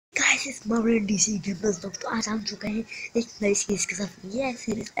कैसे smart DC gamers दोस्तों, आज हम चुके हैं एक नई सीरीज के साथ। ये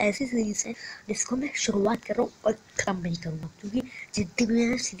ऐसी सीरीज है जिसको मैं शुरुआत कर रहा हूँ और ख़त्म नहीं करूँगा, क्योंकि जितनी भी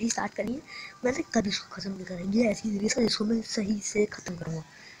मैंने सीरीज स्टार्ट करी है मैंने कभी उसको ख़त्म नहीं करा। ये ऐसी सीरीज है जिसको मैं सही से ख़त्म करूँगा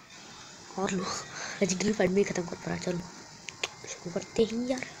और लो लेजेंडरी फाइट में ख़त्म कर पा। चलो शुरू करते हैं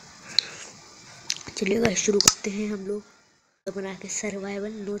यार। चलिएगा शुरू करते हैं हम लोग। तो बना के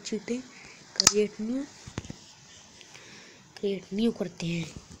survival no cheating create new करते हैं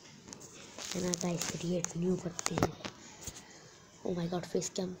है ना गाइस। क्रिएट न्यू करते हैं। Oh my God face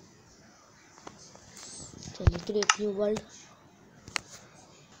cam. चलिए क्रिएट न्यू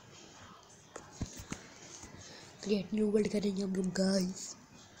वर्ल्ड करेंगे हम लोग गाइस।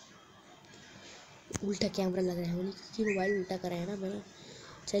 उल्टा कैमरा लग रहा है क्योंकि मोबाइल उल्टा करा है ना मैंने।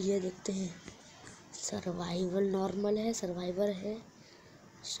 चलिए देखते हैं। सर्वाइवल नॉर्मल है, सर्वाइवर है।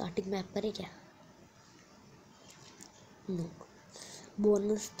 स्टार्टिंग मैप करें क्या? नो।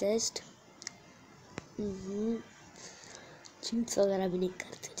 बोनस टेस्ट चीट्स वगैरह भी नहीं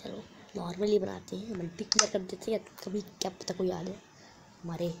करते। चलो नॉर्मली बनाते हैं, मल्टीप्लेयर कर देते हैं। कभी क्या पता कोई याद है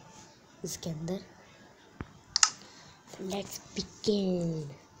हमारे इसके अंदर। Let's begin.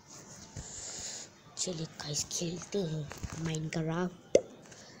 चलिए गाइस खेलते हैं माइनक्राफ्ट।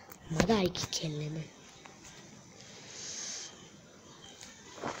 मज़ा आएगी खेलने में।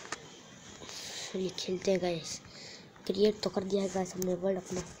 चलिए खेलते हैं गाइस। क्रिएट तो कर दिया है गाइस हमने वर्ल्ड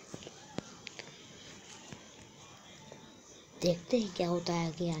अपना। देखते हैं क्या होता है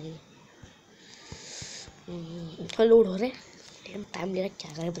आगे। लोड हो रहे हैं, टाइम ले रहा है।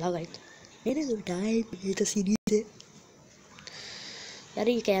 क्या करें बताओ गाइस। मेरे तो टाइम, ये तो सीरीज है यार।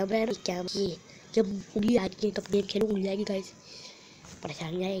 ये कैमरा है ना, ये जब उंगली आएगी तब गेम खेलूँ उंगली आएगी गाइस,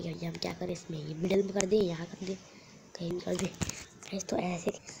 परेशानी आएगी। हम क्या करें इसमें, ये मिडल में कर दे, यहाँ कर दे, कहीं भी कर दे गाइस। तो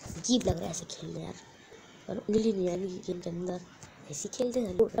ऐसे अजीब लग रहा है ऐसे खेलने यार, और उंगली नहीं आएगी गेम के अंदर। ऐसे खेलते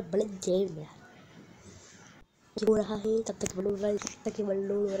हैं बड़े गेम यार। हो रहा है तब तक लोड हो रहा है, तब तक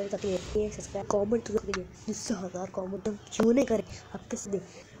लोड हो रहा है, तब तक सब्सक्राइब कमेंट तो करिए। 10,000 कमेंट हम क्यों नहीं करें आपके से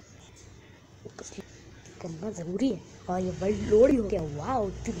करना ज़रूरी है। और ये वर्ल्ड लोड ही हो गया। वाह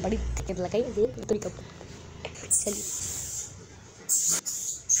इतनी बड़ी टिकट लगाई है देख तो। चलिए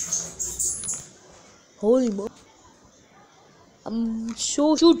होली मो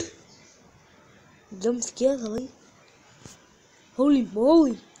शूट जंप किया था भाई। होली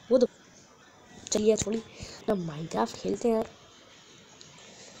मोली वो तो। चलिए थोड़ी ना माइनक्राफ्ट खेलते हैं यार।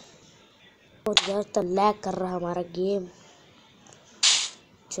 और यार तो लैग कर रहा है हमारा गेम।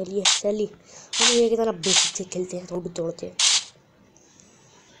 चलिए हम ये कितना बेसिक से खेलते हैं, थोड़ी तोड़ते हैं।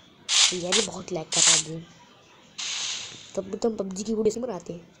 ये भी बहुत लैग कर रहा है गेम। तब तो हम पबजी की वीडियो से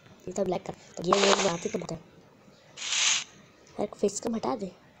बनाते हैं, ये तब लैग कर तो गेम बनाते तो बता यार। फेस कम हटा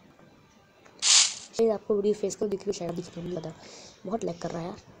दे शायद आपको वीडियो फेस कम दिख रही, शायद दिख नहीं पता। बहुत लैग कर रहा है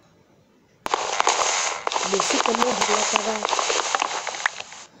यार, बेसिक करने में बहुत लैग कर रहा है।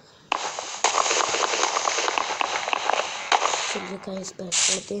 चलिए गाइस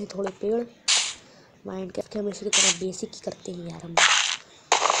करते हैं थोड़े पेड़। माइनक्राफ्ट हम इसी की तरह बेसिक ही करते हैं यार हम। तो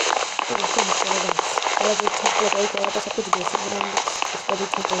सब कुछ बेसिक बनाएंगे। उसको भी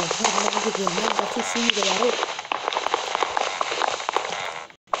गेम में काफ़ी सी यार।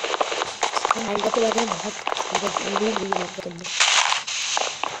 माइनक्राफ्ट के बारे में बहुत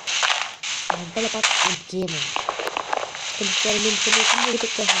गेम है।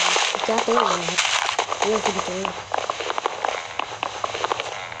 क्या तो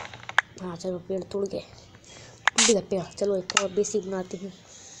हाँ चलो पेड़ तोड़ के पेड़। चलो एक और बेसिक बनाते हैं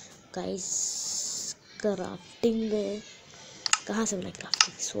गाइस। क्राफ्टिंग कहाँ से बनाए?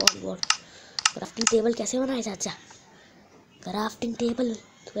 Crafting sword ward. Crafting table कैसे बनाए चाचा? क्राफ्टिंग टेबल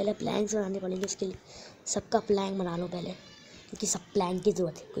तो पहले प्लैंक्स बनाने पड़ेंगे। उसके लिए सबका प्लैंक बना लो पहले, क्योंकि सब प्लैंक की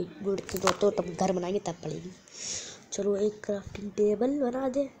ज़रूरत है। कोई वुड की ज़रूरत हो तब घर बनाएंगे तब पड़ेगी। चलो एक क्राफ्टिंग टेबल बना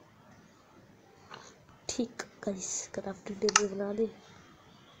दे। ठीक गाइस क्राफ्टिंग टेबल बना दे।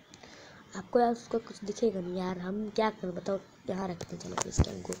 आपको यार उसका कुछ दिखेगा नहीं यार, हम क्या करें बताओ। यहाँ रखते हैं चलो फेस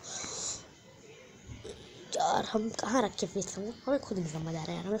कैम को। यार हम कहाँ रखे फेस कैम को, हमें खुद नहीं समझ आ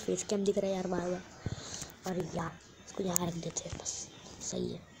रहा है यार। हमें फेस कैम दिख रहा है यार बार बार। अरे यार इसको यहाँ रख देते हैं बस,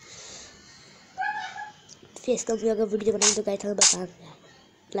 सही है। फेस कैम की अगर वीडियो बनाएंगे तो गाइस हमें बताना,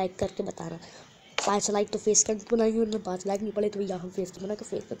 लाइक करके बताना। 5 लाइक तो फेस कैम बनाएंगे, उन्हें 5 लाइक नहीं पड़े तो यहाँ हम फेस कैम बना के।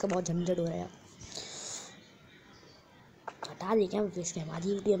 फेस कैम का बहुत झंझट हो रहा है यार। हटा दें क्या फेस कैम?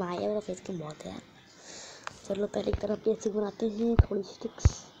 आधी वीडियो में आया मेरा फेस कैम बहुत है यार। चलो पहले एक तरफ बेसिक बनाते हैं। थोड़ी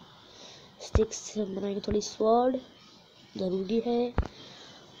स्टिक्स बनाएंगे, थोड़ी स्वॉर्ड ज़रूरी है,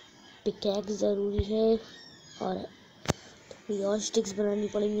 पिकैक्स ज़रूरी है, और थोड़ी और स्टिक्स बनानी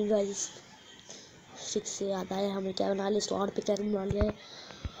पड़ेंगी गाइस। स्टिक्स से याद आया हमें क्या बना लिया, स्वॉर्ड पिकैक्स बना लिया है।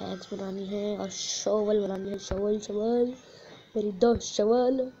 हैक्स बनानी है और शॉवल बनानी है। शॉवल शॉवल मेरी दोस्त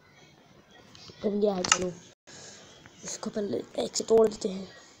शॉवल बन गया है। चलो इसको पहले एक से तोड़ देते हैं।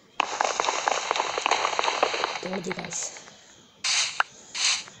 तोड़ दी गाइस।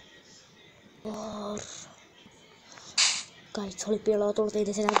 और गाइस थोड़े पेड़ और तोड़ते हैं,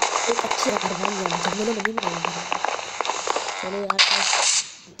 जैसे हम एक अच्छी घर बनाएंगे। जंगलों में नहीं बनाएंगे। चलो यार गाइस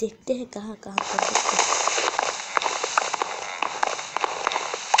देखते हैं कहाँ कहाँ कर सकते हैं।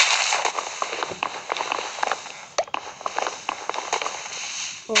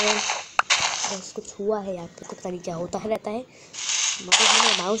 और बस कुछ हुआ है यार, कुछ पता नहीं क्या होता है रहता है।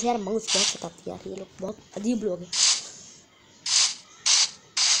 माउस यार, माउस बहुत सताती है यार, ये लोग बहुत अजीब लोग हैं।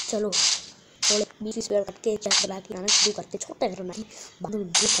 चलो थोड़े 20 पेड़ कट के चैक बना के आना शुरू करते। छोटे घर नहीं बाद में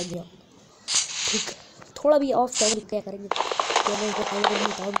बहुत लग गया। ठीक थोड़ा भी ऑफ कैमरा क्या करेंगे, कैमरे को टाइम नहीं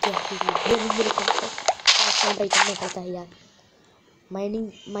डाउन किया ऑफ कैमरा करना पड़ता है यार।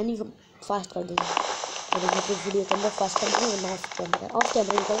 माइनिंग फास्ट कर देंगे। वीडियो के अंदर फास्ट कर देंगे, ऑफ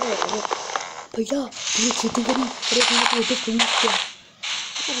कैमरा करेंगे। भैया तुमने खेती करी, अरे तुमने तो यूट्यूब खुली किया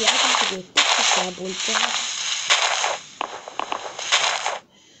यार, तुमको देखते क्या बोलते हैं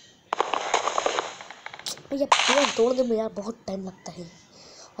भैया। पेड़ तोड़ने में यार बहुत टाइम लगता है।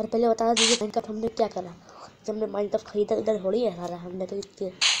 और पहले बता दीजिए माइनक्राफ्ट हमने क्या करा। जब हमने माइनक्राफ्ट खरीदा, इधर थोड़ी है सारा, हमने तो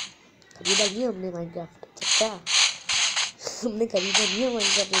खरीदा नहीं है हमने माइनक्राफ्ट। क्या हमने खरीदा नहीं है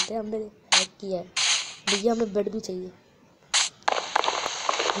माइनक्राफ्ट, देते हमने हैक किया है। भैया हमें बेड भी चाहिए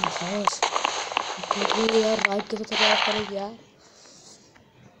यार। राइट कैसे चला करेंगे यार।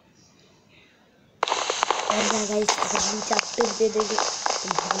 और गाइस अगर हम चैप्टर दे देंगे तो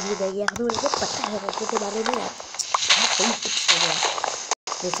भाग भी देंगे। हमें मुझे पता है रोके के बारे में यार, कोई टिप्स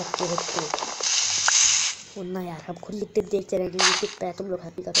दे सकते हो तो वरना यार हम खुद टिप देखते रहेंगे यूट्यूब पे। तुम लोग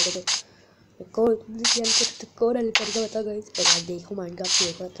हैप्पी करोगे तो कौन हेल्प करके बता गाइस। यार देखो माइनक्राफ्ट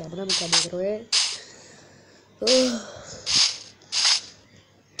देखो कैमरा में क्या देख रहे हो।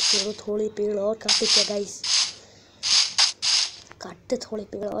 चलो थोड़े पेड़ और काटे क्या गाइस, काटते थोड़े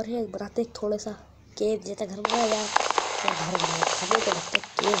पेड़ और है, बनाते थोड़ा सा केव जैसा घर बनाया यार। क्या घर बनाया, हमें तो लगता है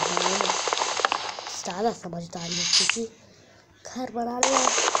केव बनाने में ज़्यादा समझदारी है, क्योंकि घर बना रहे हैं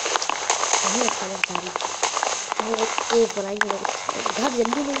हमें समझदारी। हम एक केव बनाएंगे, घर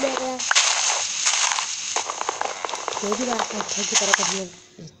जल्दी मिल जाएगा यार। ये भी बात है, घर की तरह करनी है,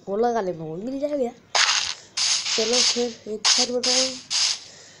 वो लगा लेंगे वो मिल जाएगा यार। चलो फिर एक घर बनाए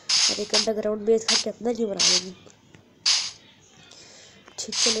और एक अंडरग्राउंड बेस घर के अंदर ही बना लेंगे।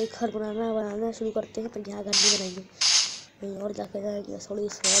 ठीक चलो एक घर बनाना शुरू करते हैं, पर यहाँ घर नहीं बनाएंगे, कहीं और जाकर जाएंगे। थोड़ी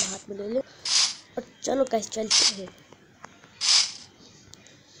स्वॉर्ड हाथ में ले लो और चलो कैसे चलते हैं।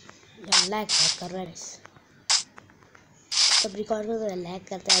 यार लैग कर रहा है, तब रिकॉर्ड में मेरा लैग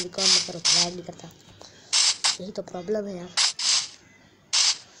करता है, रिकॉर्ड में करो तो लैग नहीं करता। यही तो प्रॉब्लम है यार।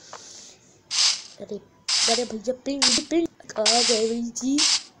 अरे भैया पिंग आ गए भाई जी,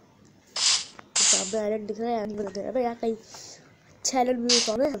 सामने आइलैंड दिख रहा है। अरे यार कहीं अच्छा आइलैंड भी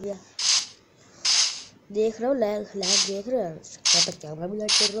कौन है भैया, देख रहे हो लैग देख रहे हो, क्या कैमरा भी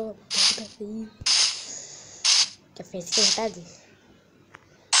लाइट कर रहा हो। क्या फेस के हटा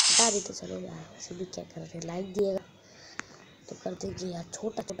दी तो चलो यार, वैसे भी क्या कर रहे हैं, लाइक दिएगा तो कर देंगे यार।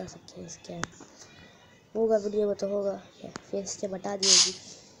 छोटा सा फेस क्या होगा वीडियो में तो होगा क्या, फेस के बता दिएगी।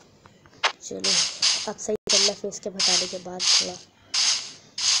 चलो अब सही चल रहा है, फेस के हटाने के बाद थोड़ा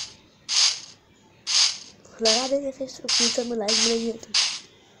लगा देंगे फेस, तो फ्यूचर में लाइक मिलेंगे तो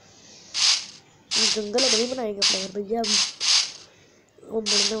जंगल में नहीं बनाएंगे अपना घर भैया। वो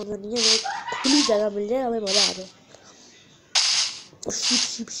बढ़ना नहीं है, खुली जगह मिल जाए हमें मज़ा आ जाए।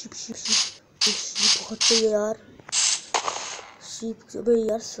 शीप बहुत सही है यार। शीप भाई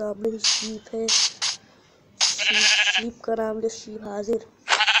यार, सामने ही शीप है। शीप का नाम ले शीप हाजिर।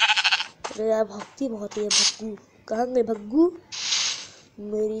 अरे यार भक्ति बहुत है। भग्गू कहाँ गए भग्गू,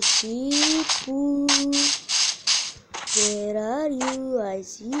 मेरी शीपू where are you, I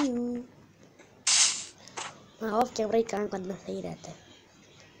C you. Of camera ही काम करना सही रहता है।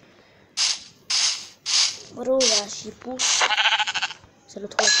 मरो यार शीपू। चलो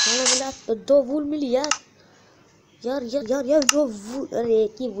थोड़ा खाना मिला तो 2 वूल मिली यार। यार 2 वूल, अरे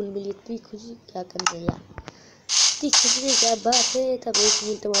एक ही वूल मिली, इतनी खुशी क्या करने यार, इतनी खुशी की क्या बात है। तब एक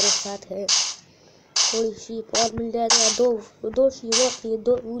वूल तुम्हारे साथ है, थोड़ी शीप और मिल जाए तो यार दो शीप और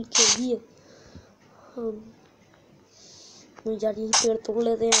 2 वूल के लिए हम यार यही पेड़ तोड़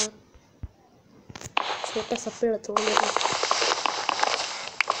लेते हैं यार, छोटा सा पेड़ तोड़ लेते हैं।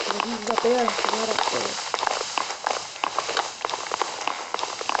 पेड़ हमारा पेड़।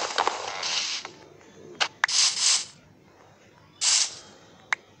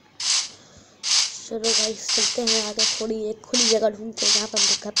 चलो गाइस चलते हैं आगे, थोड़ी एक खुली जगह ढूंढते हैं जहाँ पर हम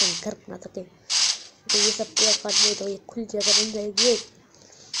घर बना सके। तो ये सब पेड़ काट दिए तो एक खुली जगह बन जाएगी।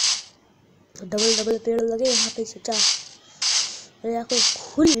 डबल डबल पेड़ लगे यहाँ पे सोचा। अरे यार कोई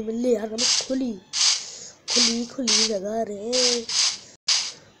खुली मिल रही यार, हमें खुली खुली खुली जगह रे,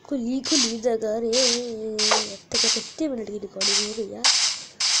 खुली खुली जगह रे। तो क्या कितने मिनट की रिकॉर्डिंग हो गई यार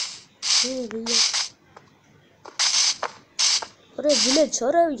भैया। अरे विलेज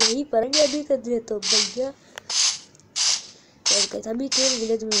छोड़ यही पढ़ेंगे अभी कर दिए तो भैया, और अभी केवल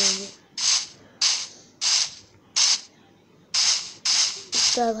विलेज में रहेंगे।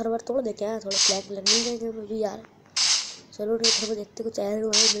 इसका घर बार तोड़ दे क्या, थोड़ा फ्लैग मिल जाएंगे हमें भी यार। चलो घर में देखते कुछ आयरन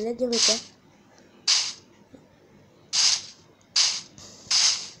वायरन मिलेंगे हमें क्या।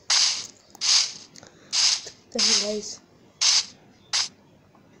 गाइस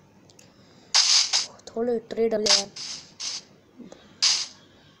थोड़े ट्रेड वाले यार,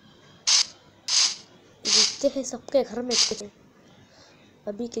 देखते हैं सबके घर में कुछ।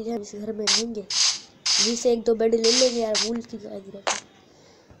 अभी के लिए हम इस घर में रहेंगे, यहीं से एक दो बेड ले लेंगे यार। भूल की जाएगी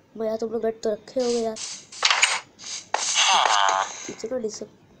मैं यार, तुम लोग बेड तो रखे होगे यार।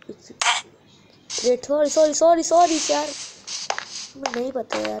 सॉरी सॉरी सॉरी यार, तुम्हें नहीं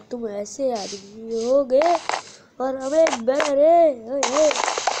पता यार, तुम ऐसे आदमी हो गए। और हमें बेड, अरे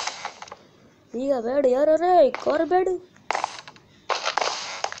ठीक है बेड यार, अरे एक और बेड।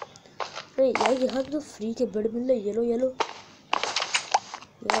 अरे यार यहाँ तो फ्री के बेड मिल रहे, येलो येलो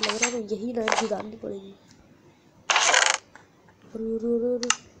यार। लग रहा है यही नाइट गुजारनी पड़ेगी।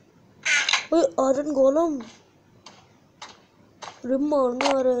 ओए आयरन गोलम, अरे मारने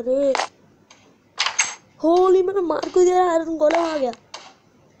आ रहे रे। होली मैंने मार को दिया, आयरन गोलम आ गया।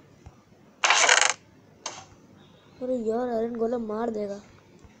 अरे यार आयरन गोलम मार देगा,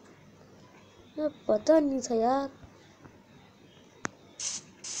 पता नहीं था यार।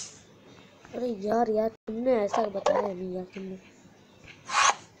 अरे यार तुमने ऐसा बताया नहीं यार, तुमने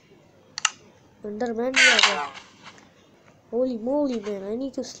अंडरमैन भी आ गया। होली मोली man, I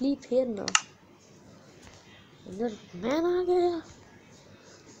need to sleep here now. अंडरमैन आ गया यार,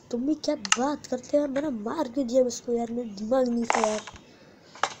 तुम भी क्या बात करते हो यार। मैंने मार के दिया उसको यार, मेरा दिमाग नहीं था यार।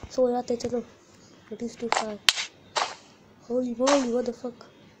 सो जाते चलो, it is to far. Holi Molly what the fuck.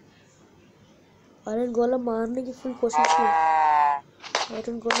 Iron गोलम मारने की फुल कोशिश में,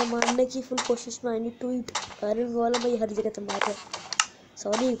 आयरन गोलम मारने की फुल कोशिश में। I need to eat iron गोलम। भाई हर जगह से मार है।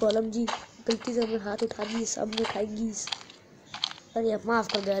 सॉरी गोलम जी, गलती से हमने हाथ उठा दी, सामने उठाएगी। अरे माफ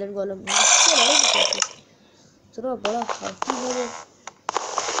कर दे आयरन गोलम, चलो बड़ा हाथी है वो,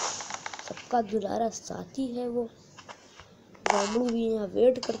 सबका दुलारा साथी है वो। जॉम्बू भी यहाँ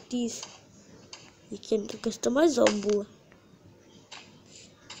वेट करती, कस्टमाइज जॉम्बू है।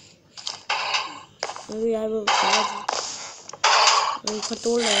 अरे यार वो ऊपर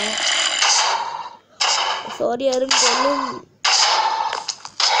तोड़ रहा है। Sorry iron गोलम।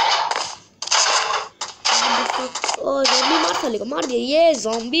 और ज़ॉम्बी मार साले को मार दिया। ये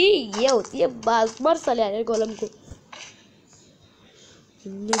ज़ॉम्बी ये होती है बास, मार साले आयरन गोलम को।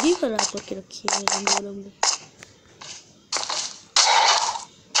 जिंदगी खराब करके रखी है आयरन गोलम ने।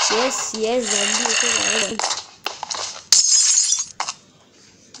 यस यस ज़ॉम्बी को मार।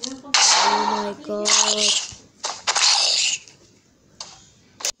 ओह माय गॉड,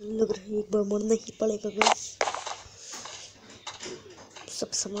 लग रहा है एक बार मरना ही पड़ेगा गाइस।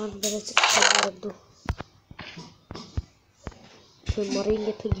 सब सामान वगैरह रख दो, फिर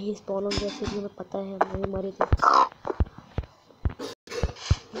मरेंगे फिर यही स्पॉन होंगे। फिर मुझे पता है हम नहीं मरे थे।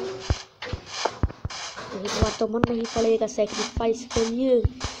 एक बार तो मरना ही पड़ेगा, सैक्रिफाइस के लिए।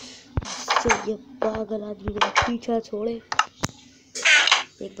 ये पागल आदमी मेरा पीछा छोड़े।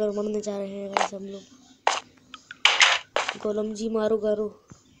 एक बार मरने जा रहे हैं हम लोग। गोलम जी मारो गारो,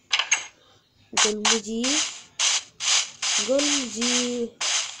 गोलम जी गोलम जी,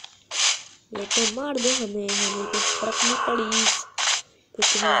 ये तो मार दो हमें, हमें तो फर्क नहीं पड़ी। फिर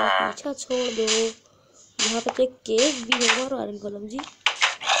तुम्हारा पीछा छोड़ दो। यहाँ पे एक केव भी है, मारो आयरन गोलम जी।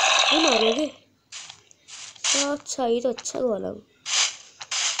 नहीं मारोगे? अच्छा ये तो अच्छा गोलम।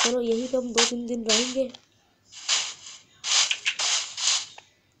 चलो यही पे हम 2-3 दिन रहेंगे,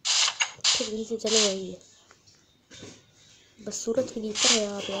 फिर यहीं से चले जाएंगे। बस सूरज के नीपर है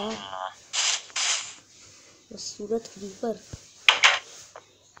आप यार, बस सूरज के नीपर।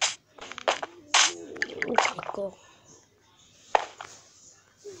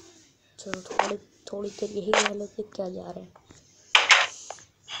 चलो थोड़ी देर यही रह लेते, क्या जा रहे हैं।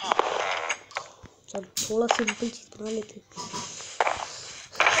 चल थोड़ा सिंपल चीज बना लेते।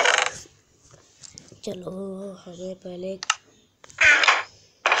 चलो हमें पहले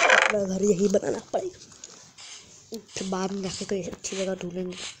अपना घर यही बनाना पड़ेगा, फिर बाद में जाके कोई अच्छी जगह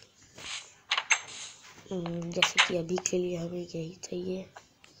ढूंढेंगे। जैसे कि अभी के लिए हमें यही चाहिए।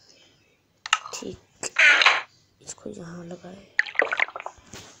 ठीक, इसको यहाँ लगाए।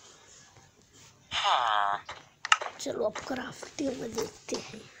 चलो अब क्राफ्टिंग में देखते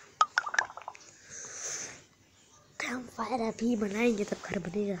हैं। कैंप फायर अभी बनाएंगे तब घर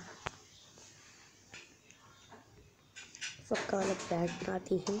बनेगा। सबका अलग प्लान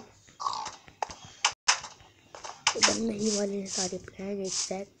बनाती हैं, बनने ही वाले हैं सारे प्लान।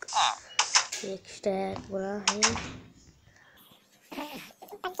 एक स्टैक बना है।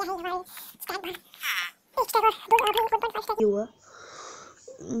 हुआ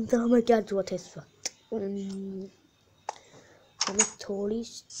तो हमें क्या जरूरत है इस वक्त? हमें थोड़ी,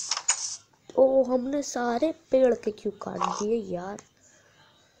 ओ हमने सारे पेड़ के क्यों काट दिए यार?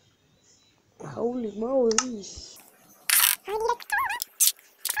 होली मोली,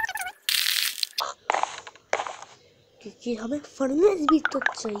 क्योंकि हमें फर्नेस भी तो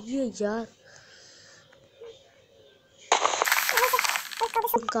चाहिए यार।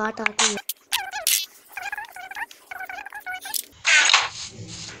 काट आती है।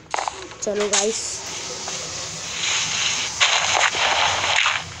 चलो guys,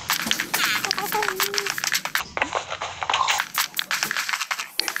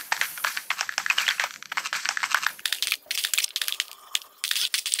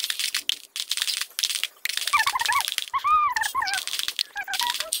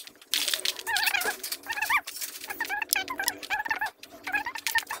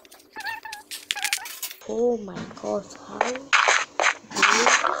 oh my god, how did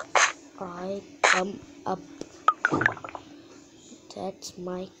I come up? That's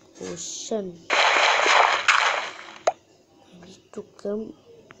my question. I need to come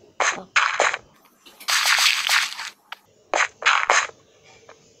up.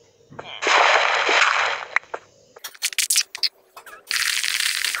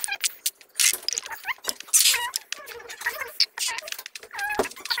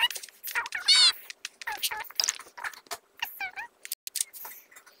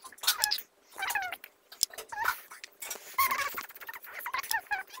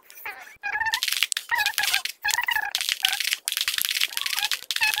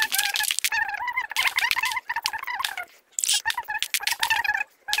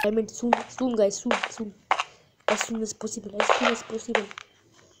 I meant soon guys, soon, as soon as possible,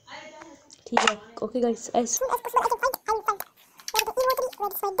 ठीक है, okay guys, as soon as possible I can find where the inventory, where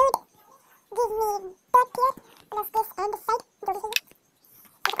this my dirt, give me dirt here, plus this and this side,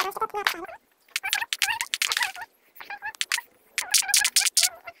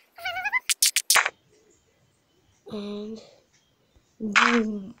 and boom,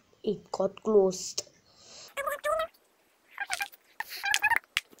 it got closed.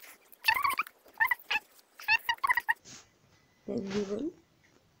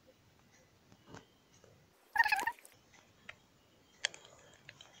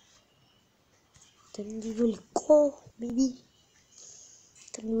 Then we will go, maybe.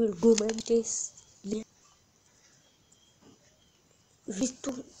 Then we will go mantis. Yeah. We need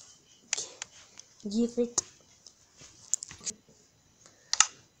to give it,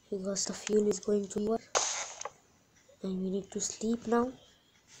 because the fuel is going to work, and we need to sleep now,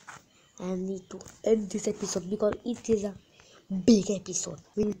 and need to end this episode because it is a big episode.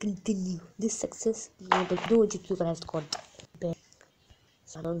 We will continue this success. Now the no YouTuber has got bad.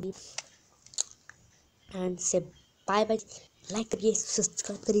 So don't leave and say bye bye. Like करिए,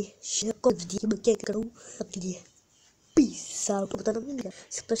 subscribe करिए, share को video में क्या करूँ अपने लिए। Peace out. बताना नहीं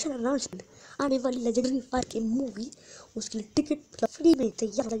स्पेशल अनाउंसमेंट, आने वाली लेजेंडरी फायर की मूवी, उसके लिए टिकट फ्री में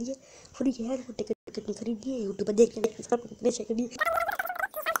तैयार रहिए। फ्री है, वो टिकट नहीं खरीदिए, यूट्यूब पर देखने चाहिए।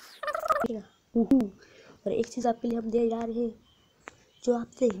 और एक चीज़ आपके लिए हम दे जा रहे हैं जो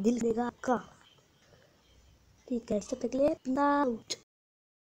आपसे दिल देगा आपका। ठीक है, तब तक के लिए आउट।